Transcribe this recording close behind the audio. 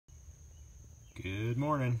Good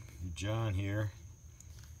morning, John here.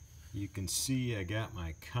 You can see I got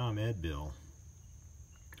my ComEd bill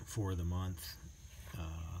for the month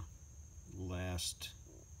last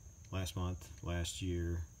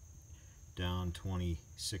year, down 26%.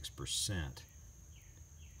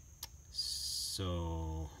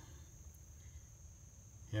 So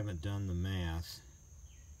haven't done the math,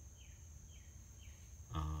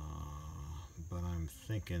 but I'm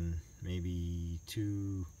thinking maybe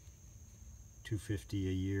 $250 a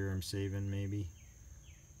year I'm saving, maybe.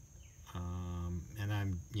 And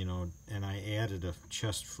and I added a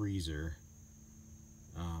chest freezer.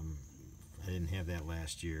 I didn't have that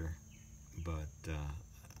last year, but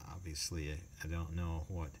obviously I don't know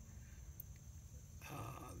what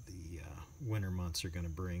the winter months are going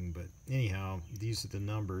to bring. But anyhow, these are the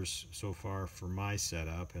numbers so far for my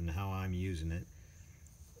setup and how I'm using it.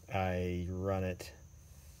 I run it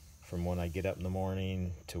from when I get up in the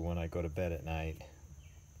morning to when I go to bed at night.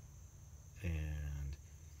 And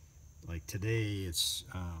like today, it's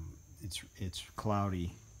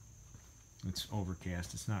cloudy. It's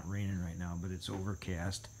overcast. It's not raining right now, but it's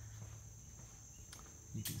overcast.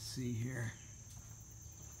 You can see here.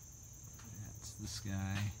 That's the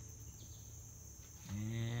sky.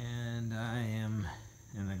 And and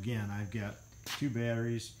again, I've got 2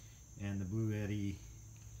 batteries and the Bluetti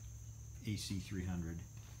AC300.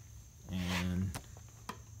 And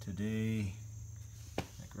today,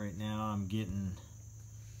 like right now, I'm getting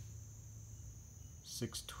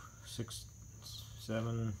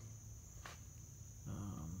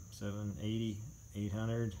 780,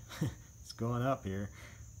 800. It's going up here.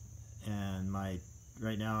 And right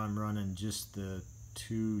now I'm running just the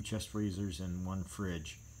 2 chest freezers and 1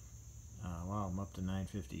 fridge. Wow, I'm up to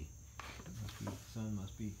 950. The sun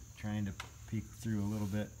must be trying to peek through a little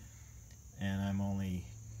bit. And I'm only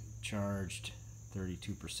charged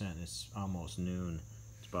 32%. It's almost noon.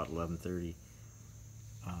 It's about 11:30.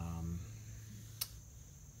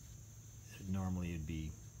 Normally it'd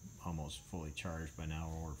be almost fully charged by now,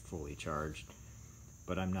 or fully charged,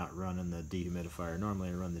 but I'm not running the dehumidifier. Normally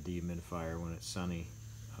I run the dehumidifier when it's sunny,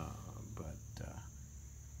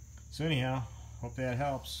 so anyhow, hope that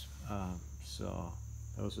helps. So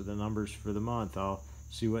those are the numbers for the month. I'll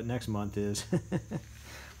see what next month is.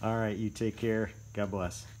 All right, you take care. God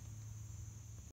bless.